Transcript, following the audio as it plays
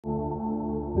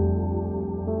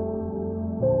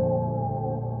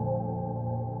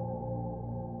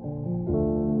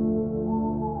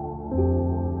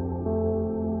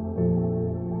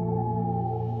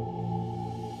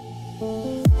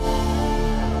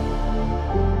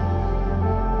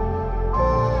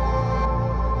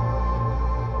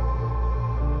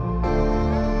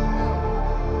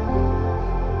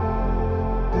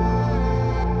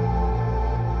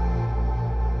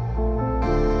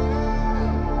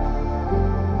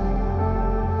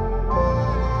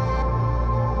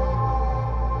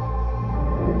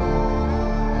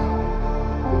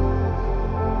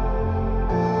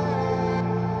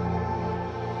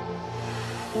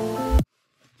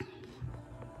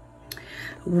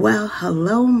Well,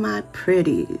 hello my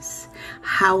pretties.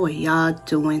 How are y'all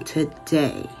doing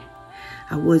today?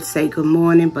 I would say good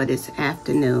morning, but it's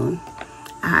afternoon.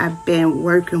 I've been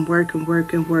working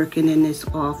in this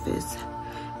office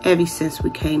ever since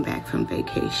we came back from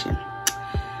vacation.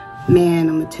 Man,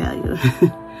 I'm gonna tell you,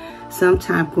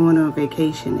 sometimes going on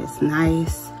vacation is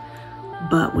nice,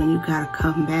 but when you gotta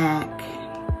come back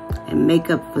and make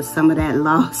up for some of that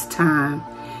lost time,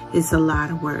 it's a lot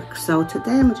of work. So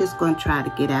today I'm just gonna try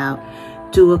to get out,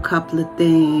 do a couple of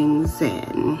things,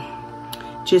 and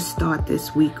just start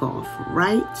this week off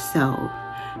right. So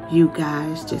you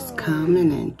guys just come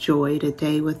and enjoy the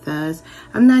day with us.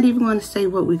 I'm not even gonna say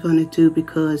what we're gonna do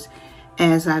because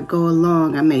as I go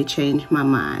along, I may change my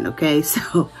mind, okay?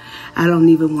 So I don't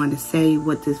even want to say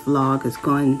what this vlog is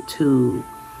going to,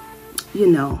 you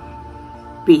know,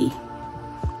 be.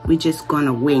 We're just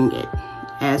gonna wing it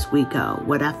as we go.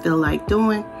 What I feel like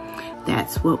doing,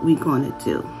 that's what we're gonna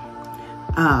do.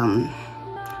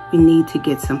 We need to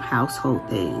get some household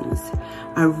things.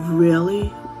 I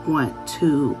really want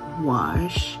to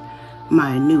wash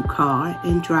my new car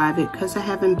and drive it because I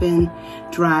haven't been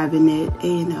driving it,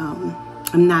 and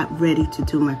I'm not ready to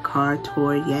do my car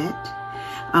tour yet.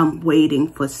 I'm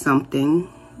waiting for something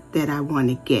that I want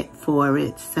to get for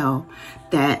it, so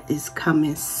that is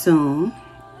coming soon.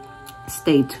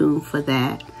 Stay tuned for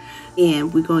that,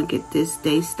 and we're going to get this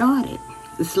day started.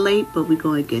 It's late, but we're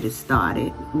going to get it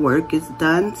started. Work is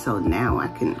done, so now I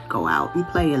can go out and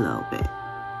play a little bit.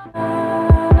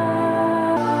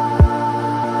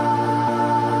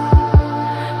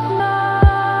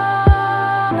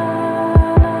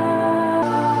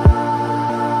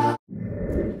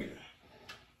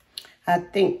 I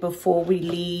think before we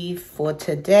leave for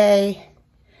today,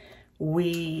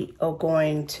 we are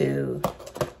going to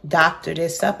doctor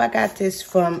this up. I got this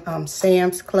from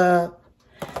Sam's Club.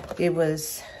 It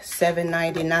was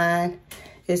 $7.99.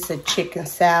 It's a chicken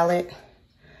salad,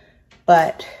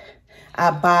 but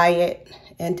I buy it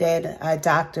and then I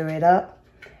doctor it up.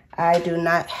 I do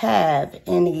not have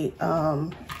any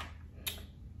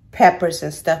peppers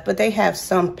and stuff, but they have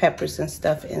some peppers and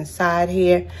stuff inside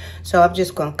here. So I'm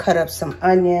just gonna cut up some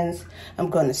onions. I'm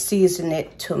gonna season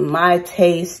it to my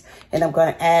taste, and I'm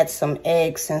gonna add some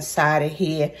eggs inside of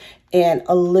here and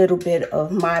a little bit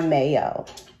of my mayo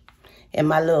and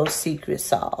my little secret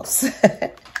sauce.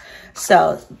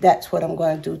 So that's what I'm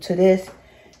gonna do to this.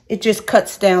 It just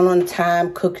cuts down on the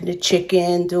time cooking the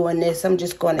chicken, doing this. I'm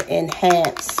just gonna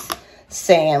enhance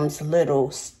Sam's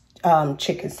little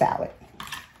chicken salad.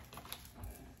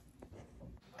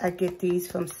 I get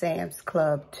these from Sam's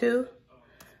Club too,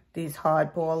 these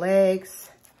hard-boiled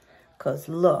eggs, because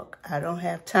look, I don't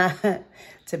have time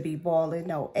to be boiling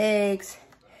no eggs,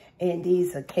 and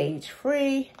these are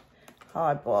cage-free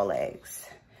hard-boiled eggs.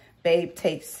 Babe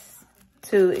takes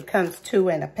 2, it comes 2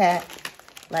 in a pack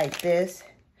like this.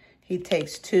 He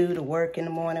takes 2 to work in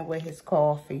the morning with his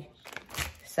coffee.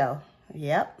 So,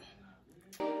 yep.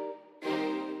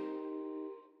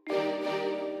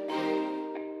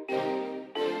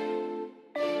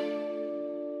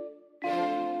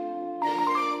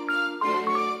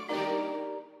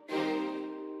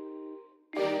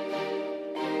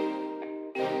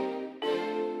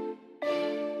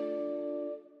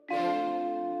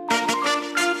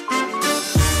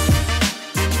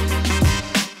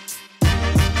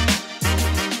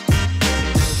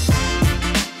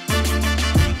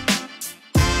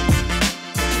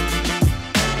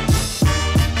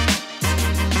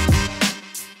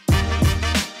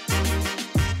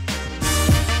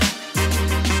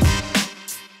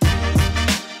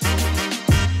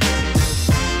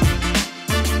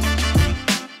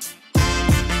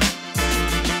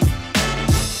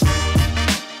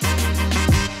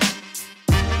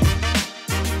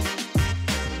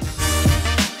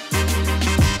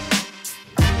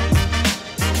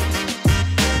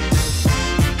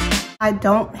 I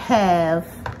don't have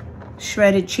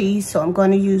shredded cheese, so I'm going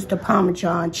to use the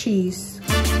Parmesan cheese.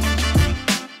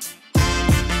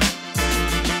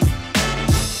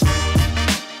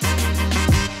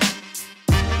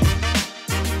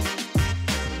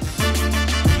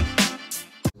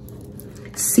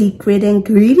 Secret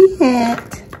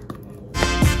ingredient.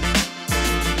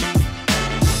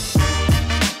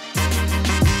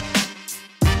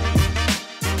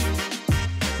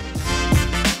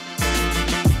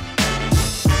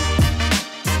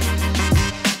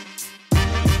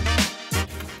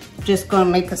 Just gonna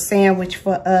make a sandwich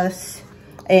for us,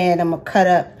 and I'm gonna cut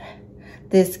up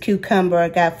this cucumber I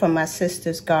got from my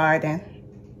sister's garden.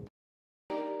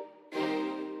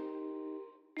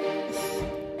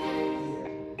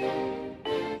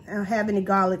 I don't have any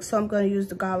garlic, so I'm gonna use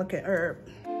the garlic and herb.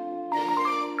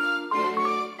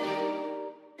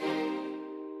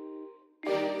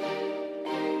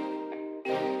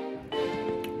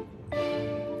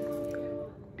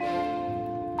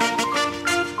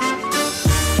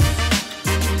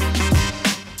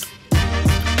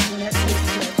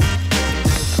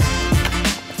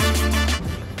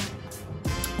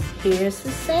 Here's the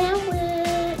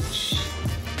sandwich.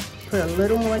 Put a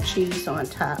little more cheese on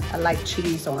top. I like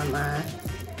cheese on mine.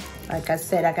 Like I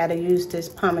said, I gotta use this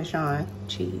Parmesan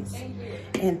cheese.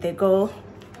 And there go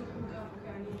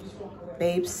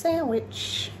Babe's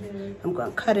sandwich. I'm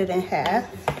gonna cut it in half.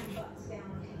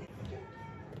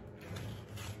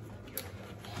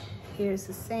 Here's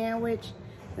the sandwich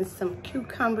and some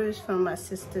cucumbers from my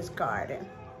sister's garden.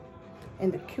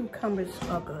 And the cucumbers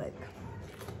are good.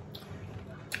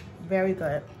 Very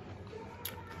good.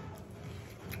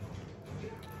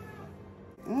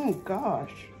 Oh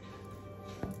gosh.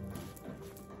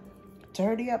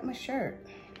 Dirty up my shirt.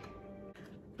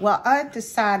 Well, I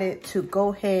decided to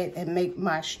go ahead and make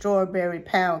my strawberry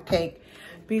pound cake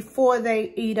before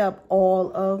they eat up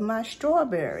all of my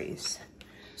strawberries.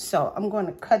 So I'm going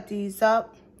to cut these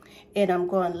up and I'm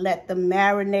going to let them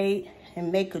marinate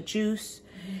and make a juice.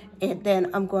 And then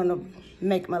I'm going to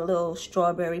make my little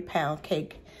strawberry pound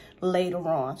cake later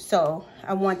on. So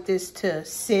I want this to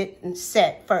sit and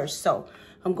set first. So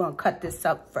I'm going to cut this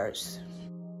up first.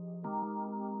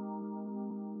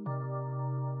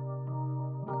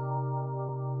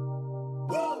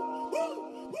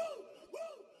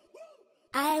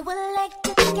 I would like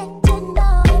to get to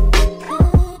know if you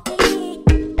could be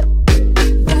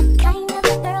the kind of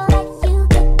girl that you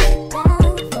get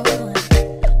down for.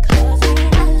 'Cause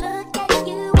when I look at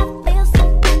you, I feel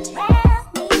something tell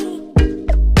me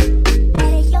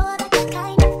that you're the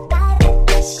kind of guy that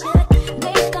I should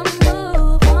make a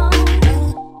move on.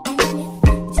 And if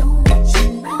I don't let you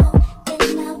know, then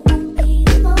I won't be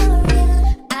for real.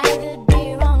 I could be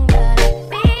wrong, but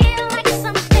I feel like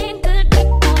something could be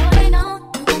going on.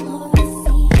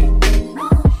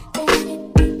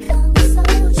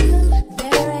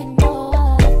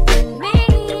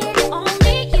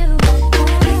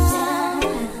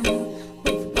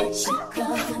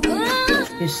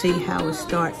 You see how it's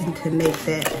starting to make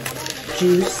that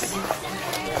juice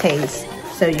taste.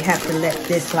 So you have to let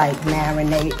this like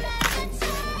marinate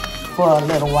for a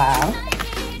little while.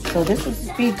 So this will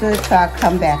be good till I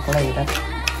come back later.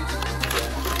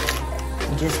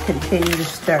 And just continue to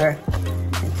stir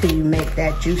until you make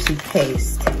that juicy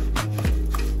paste.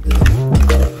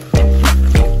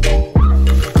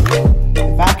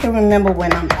 If I can remember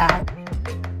when I'm out,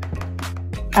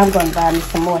 I'm gonna buy me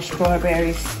some more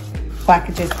strawberries so I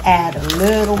could just add a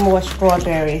little more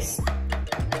strawberries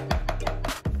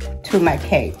to my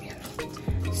cake.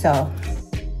 So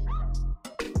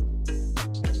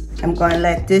I'm gonna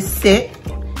let this sit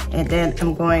and then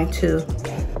I'm going to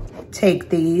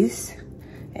take these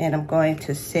and I'm going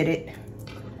to sit it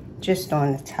just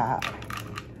on the top.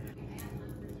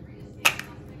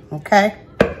 Okay?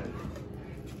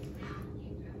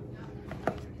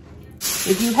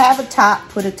 If you have a top,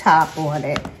 put a top on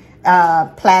it.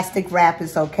 Plastic wrap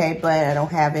is okay, but I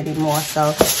don't have any more, so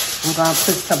I'm gonna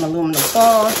put some aluminum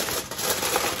foil.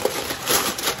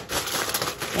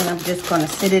 And I'm just gonna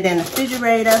sit it in the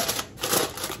refrigerator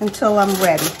until I'm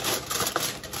ready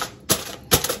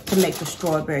to make the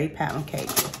strawberry pound cake.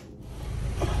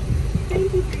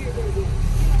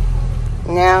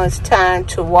 Now it's time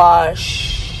to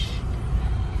wash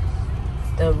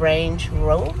the Range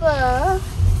Rover.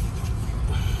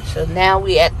 So now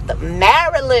we at the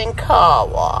Maryland car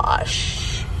wash.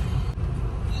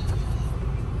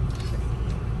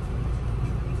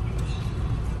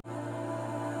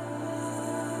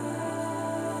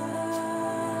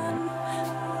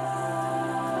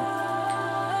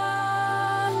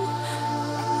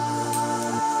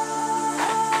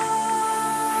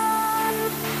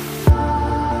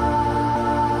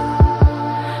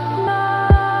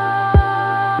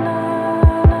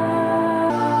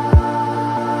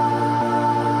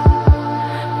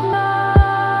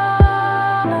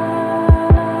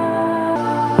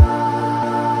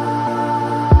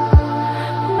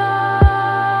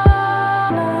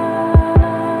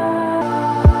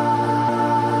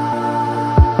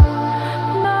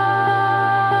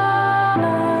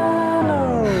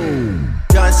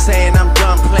 Saying I'm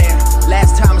done playing.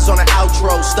 Last time was on an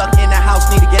outro. Stuck in the house,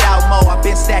 need to get out more. I've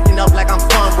been stacking up like I'm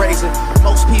fundraising.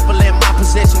 Most people in my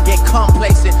position get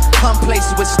complacent. Come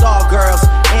places with star girls,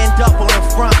 end up on the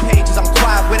front pages. I'm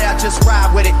quiet with it, I just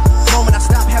ride with it. The moment I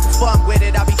stop having fun with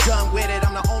it, I'll be done with it.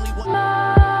 I'm the only one.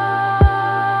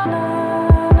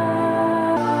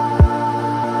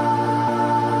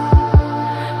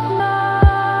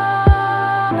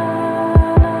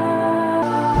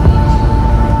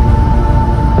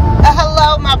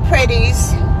 My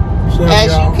pretties.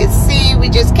 As you can see, we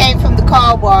just came from the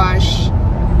car wash.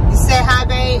 You said hi,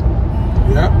 babe?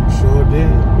 Yep, sure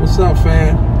did. What's up,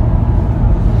 fam?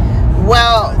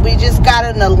 Well, we just got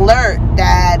an alert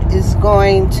that is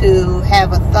going to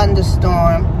have a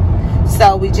thunderstorm.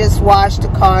 So we just washed the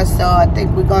car, so I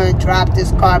think we're going to drop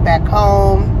this car back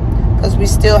home because we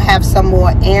still have some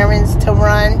more errands to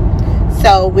run.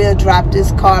 So we'll drop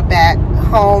this car back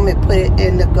home and put it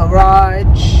in the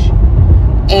garage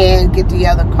and get the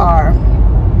other car.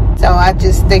 So I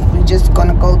just think we're just going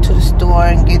to go to the store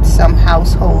and get some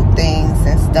household things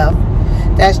and stuff.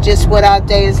 That's just what our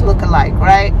day is looking like,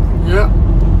 right? Yeah.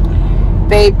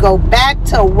 Babe, go back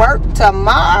to work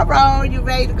tomorrow. You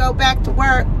ready to go back to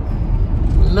work?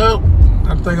 Nope.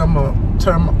 I think I'm going to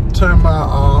turn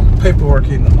my paperwork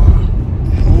in tomorrow.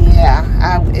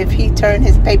 Yeah, if he turned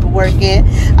his paperwork in,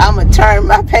 I'm going to turn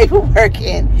my paperwork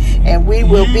in, and we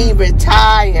will be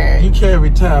retired. You can't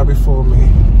retire before me.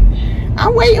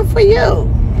 I'm waiting for you.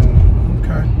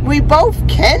 Okay. We both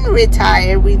can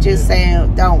retire. We just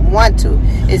saying don't want to.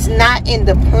 It's not in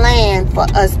the plan for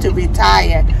us to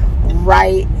retire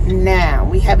right now.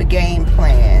 We have a game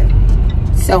plan.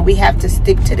 So we have to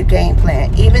stick to the game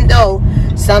plan. Even though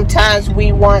sometimes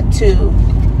we want to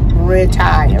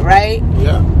retire, right?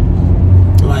 Yeah.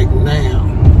 Like now.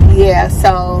 Yeah,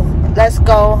 so let's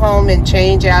go home and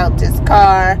change out this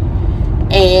car,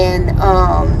 and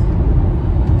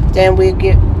then we'll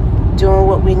get doing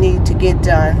what we need to get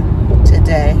done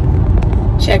today.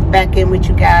 Check back in with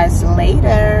you guys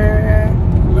later.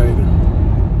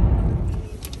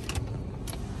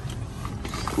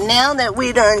 Now that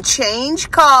we done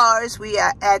changed cars, we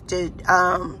are at the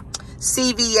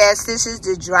CVS. This is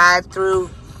the drive-through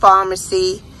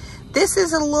pharmacy. This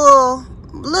is a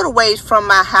little ways from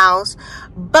my house,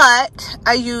 but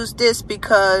I use this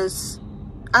because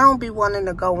I don't be wanting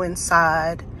to go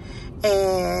inside,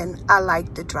 and I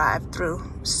like the drive-through,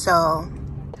 so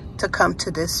to come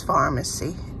to this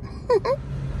pharmacy. Alright, do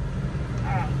you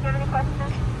have any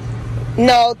questions?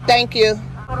 No, thank you.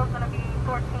 Total's gonna be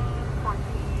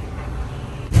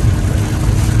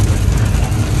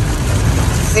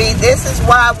 1446. See, this is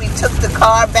why we took the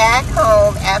car back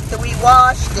home after we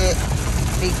washed it,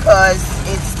 because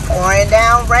it's pouring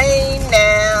down rain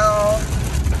now.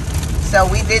 So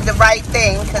we did the right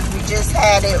thing because we just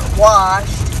had it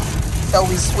washed. So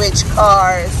we switched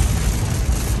cars.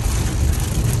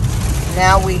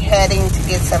 Now we're heading to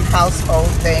get some household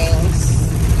things.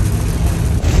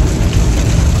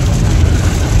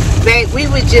 Babe, we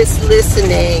were just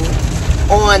listening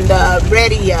on the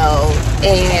radio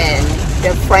and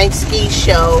the Frank Ski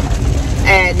show,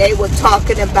 and they were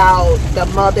talking about the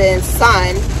mother and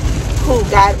son who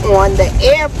got on the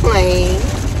airplane,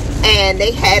 and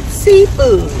they had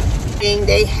seafood. And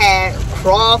they had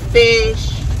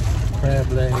crawfish, crab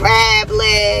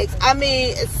legs. I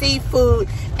mean, seafood.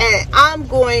 And I'm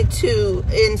going to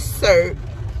insert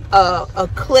a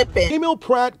clipping. Emil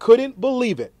Pratt couldn't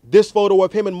believe it. This photo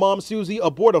of him and Mom Susie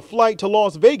aboard a flight to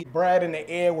Las Vegas. Brad in the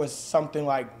air was something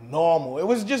like normal. It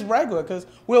was just regular because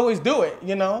we always do it,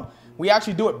 you know? We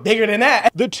actually do it bigger than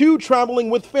that. The two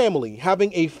traveling with family,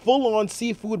 having a full-on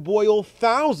seafood boil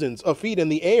thousands of feet in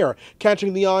the air,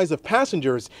 catching the eyes of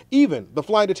passengers, even the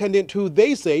flight attendant who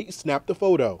they say snapped the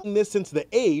photo. This since the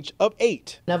age of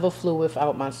 8. Never flew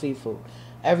without my seafood.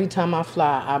 Every time I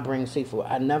fly, I bring seafood.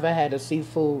 I never had a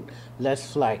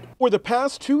seafood-less flight. For the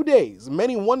past 2 days,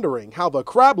 many wondering how the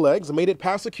crab legs made it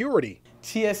past security.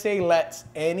 TSA lets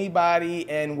anybody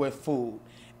in with food.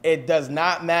 It does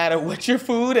not matter what your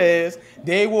food is.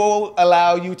 They will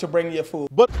allow you to bring your food.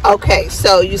 But okay,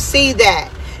 so you see that.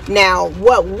 Now,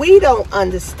 what we don't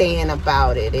understand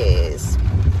about it is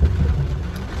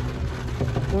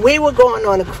we were going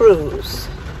on a cruise.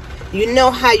 You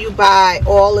know how you buy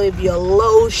all of your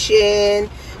lotion,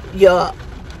 your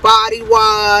body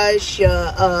wash,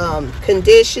 your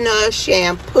conditioner,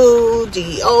 shampoo,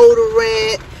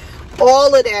 deodorant,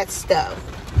 all of that stuff.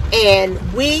 And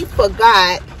we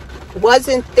forgot,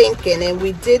 wasn't thinking, and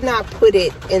we did not put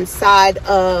it inside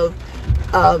of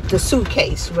the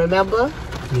suitcase, remember?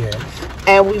 Yeah.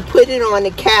 And we put it on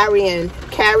the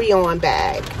carry-on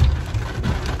bag.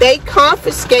 They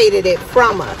confiscated it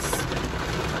from us.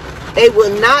 They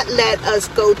will not let us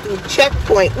go through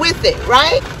checkpoint with it,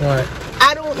 right? Right.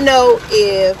 I don't know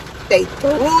if they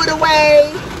threw it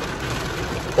away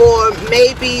or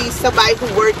maybe somebody who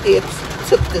worked there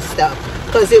took the stuff,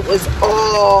 because it was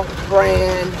all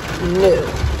brand new.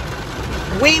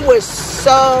 We were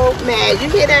so mad. You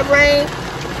hear that rain?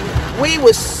 We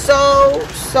were so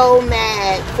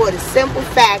mad for the simple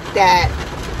fact that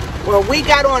when we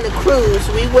got on the cruise,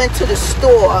 we went to the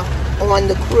store on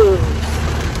the cruise,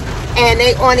 and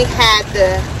they only had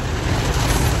the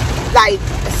like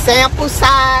sample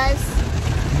size,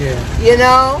 yeah, you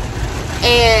know,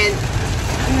 and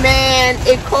man,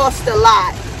 it cost a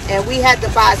lot. And we had to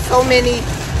buy so many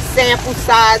sample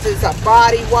sizes of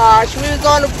body wash. We was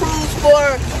on a cruise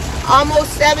for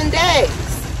almost 7 days.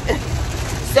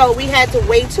 So we had to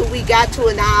wait till we got to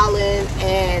an island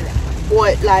and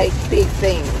bought like big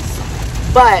things.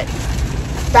 But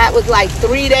that was like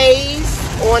 3 days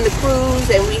on the cruise,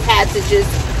 and we had to just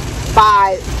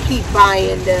keep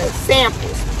buying the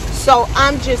samples. So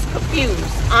I'm just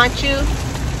confused, aren't you?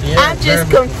 Yeah, I'm just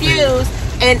confused.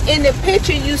 And in the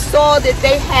picture you saw that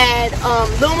they had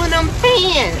aluminum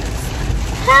pans.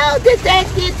 How did that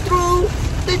get through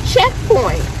the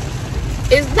checkpoint?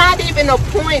 It's not even a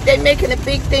point. They're making a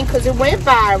big thing because it went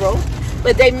viral,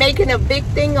 but they're making a big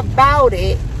thing about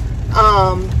it,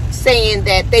 saying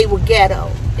that they were ghetto.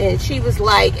 And she was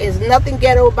like, there's nothing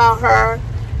ghetto about her.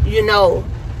 You know,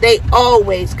 they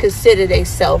always consider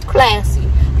themselves classy.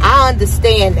 I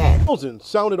understand that. Thousands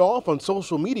sounded off on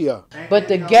social media. But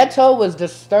the ghetto was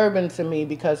disturbing to me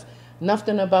because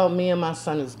nothing about me and my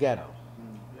son is ghetto.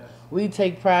 We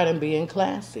take pride in being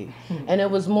classy. And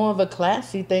it was more of a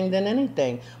classy thing than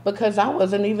anything, because I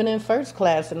wasn't even in first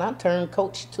class and I turned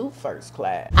coach to first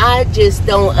class. I just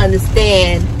don't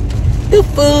understand the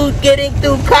food getting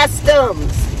through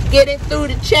customs, getting through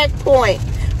the checkpoint,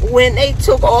 when they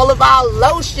took all of our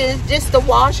lotions just to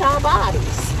wash our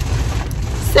bodies.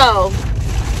 So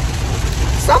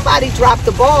somebody dropped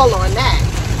the ball on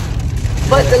that.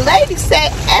 But the lady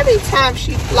said every time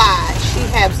she flies, she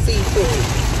have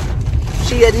seafood.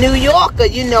 She a New Yorker,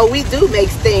 you know, we do make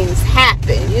things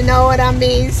happen, you know what I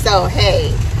mean? So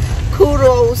hey,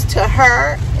 kudos to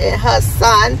her and her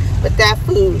son, but that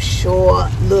food sure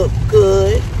looked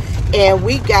good. And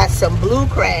we got some blue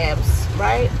crabs,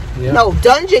 right? Yep. No,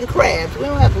 dungeon crabs. We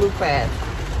don't have blue crabs.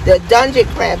 The dungeon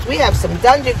crabs. We have some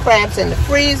dungeon crabs in the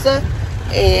freezer,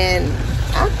 and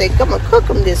I think I'm gonna cook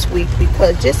them this week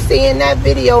because just seeing that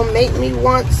video made me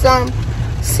want some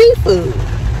seafood.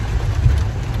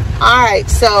 Alright,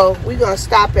 so we're gonna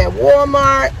stop at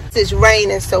Walmart. It's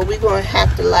raining, so we're gonna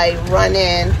have to like run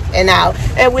in and out,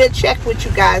 and we'll check with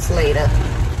you guys later.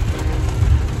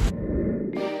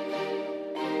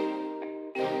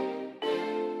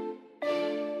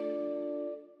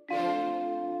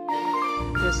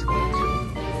 This one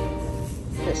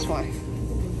too. This one.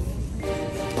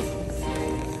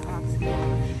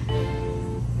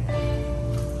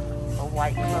 For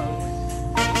white clothes.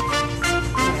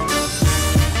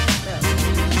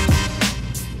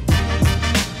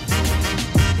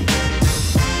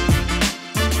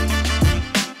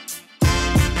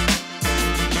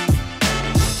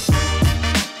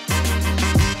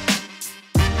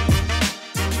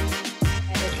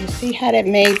 You see how that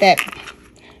made that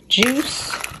juice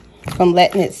from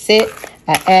letting it sit?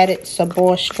 I added some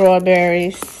more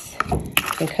strawberries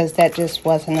because that just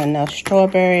wasn't enough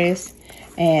strawberries.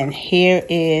 And here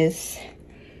is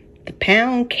the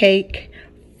pound cake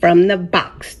from the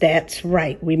box. That's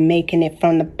right, we're making it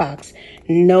from the box.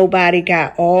 Nobody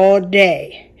got all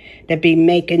day to be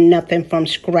making nothing from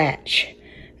scratch.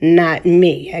 Not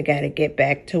me. I gotta get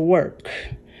back to work.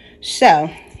 So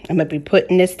I'm gonna be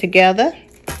putting this together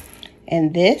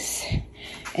and this,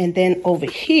 and then over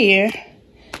here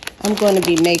I'm going to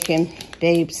be making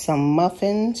Dave some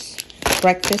muffins,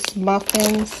 breakfast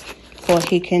muffins, so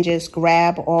he can just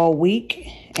grab all week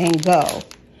and go.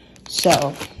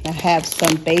 So I have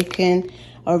some bacon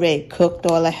already cooked.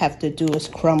 All I have to do is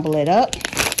crumble it up,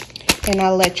 and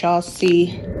I'll let y'all see.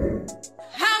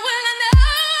 How will I know?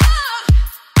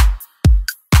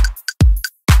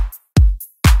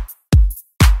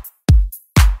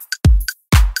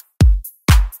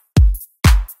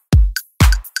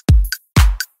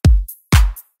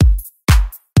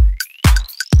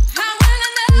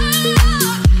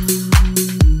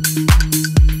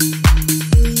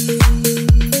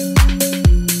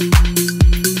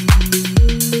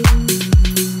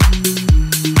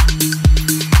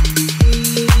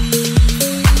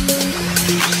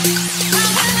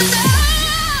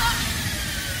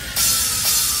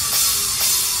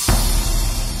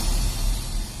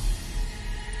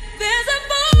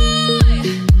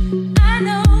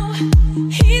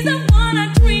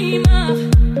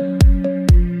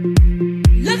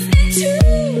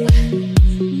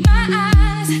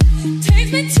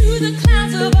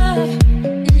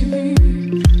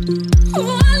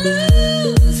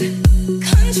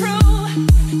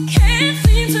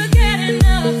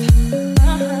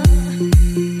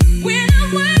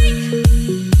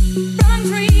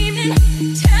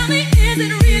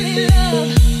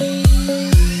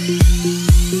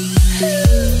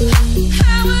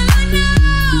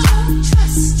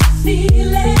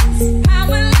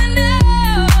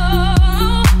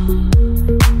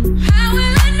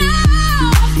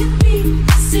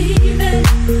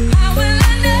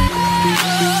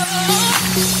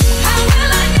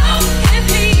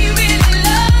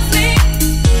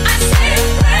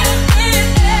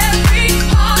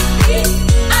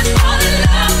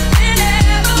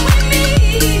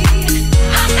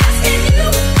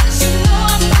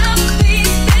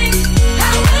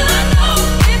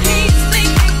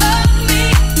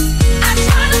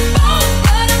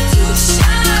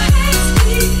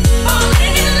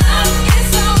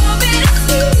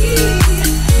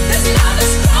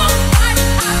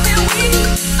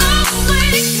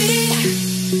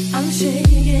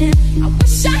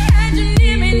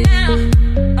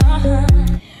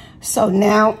 So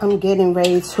now I'm getting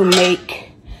ready to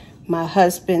make my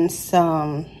husband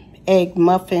some egg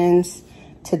muffins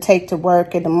to take to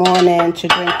work in the morning to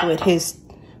drink with his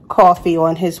coffee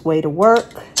on his way to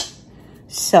work.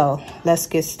 So let's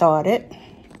get started.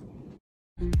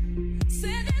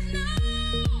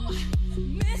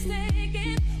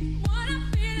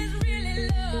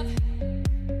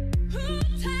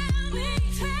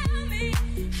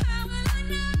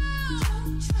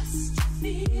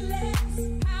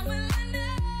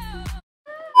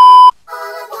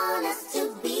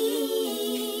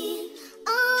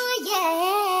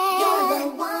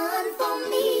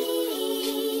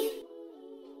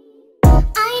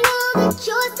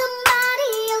 You're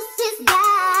somebody else's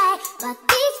guy, but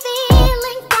these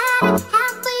feelings that I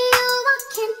have for you, I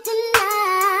can't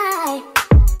deny.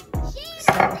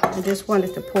 So I just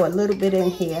wanted to pour a little bit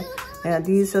in here. Now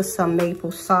these are some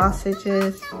maple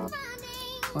sausages. I'm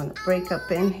gonna break up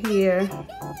in here.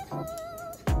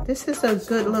 This is a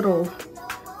good little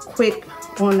quick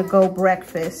on-the-go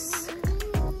breakfast.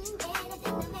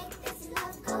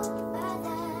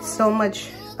 So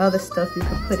much other stuff you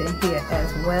can put in here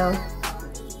as well.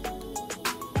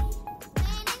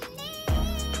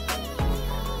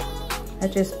 I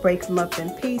just break them up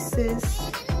in pieces.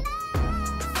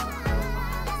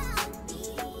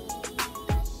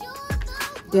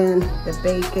 Then the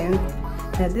bacon.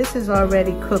 Now this is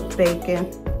already cooked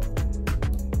bacon,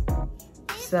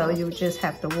 so you just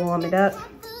have to warm it up.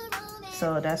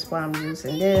 So that's why I'm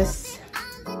using this.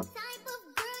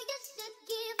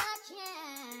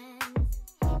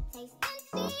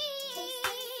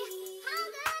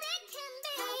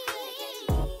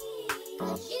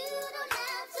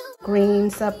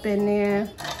 Greens up in there.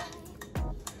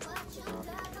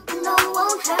 No,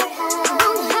 won't hurt her.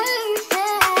 Won't hurt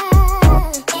her.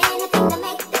 Anything to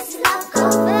make this love go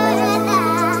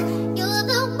further. You're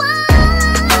the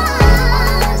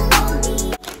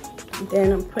one. Then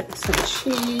I'm putting some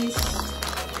cheese.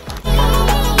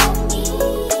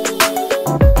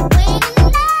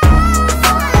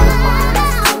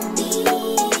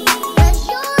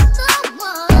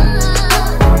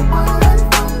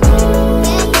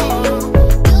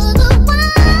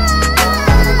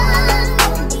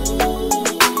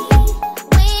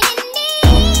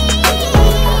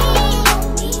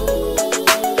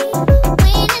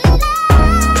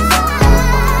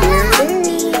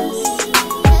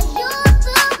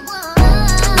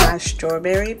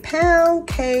 Strawberry pound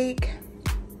cake.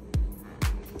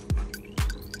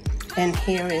 And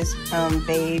here is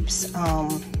Babe's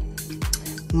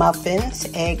muffins,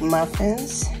 egg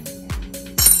muffins.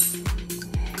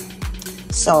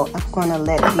 So I'm gonna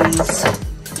let these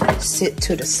sit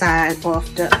to the side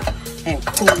and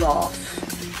cool off,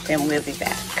 and we'll be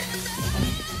back.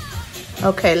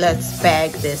 Okay, let's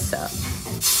bag this up.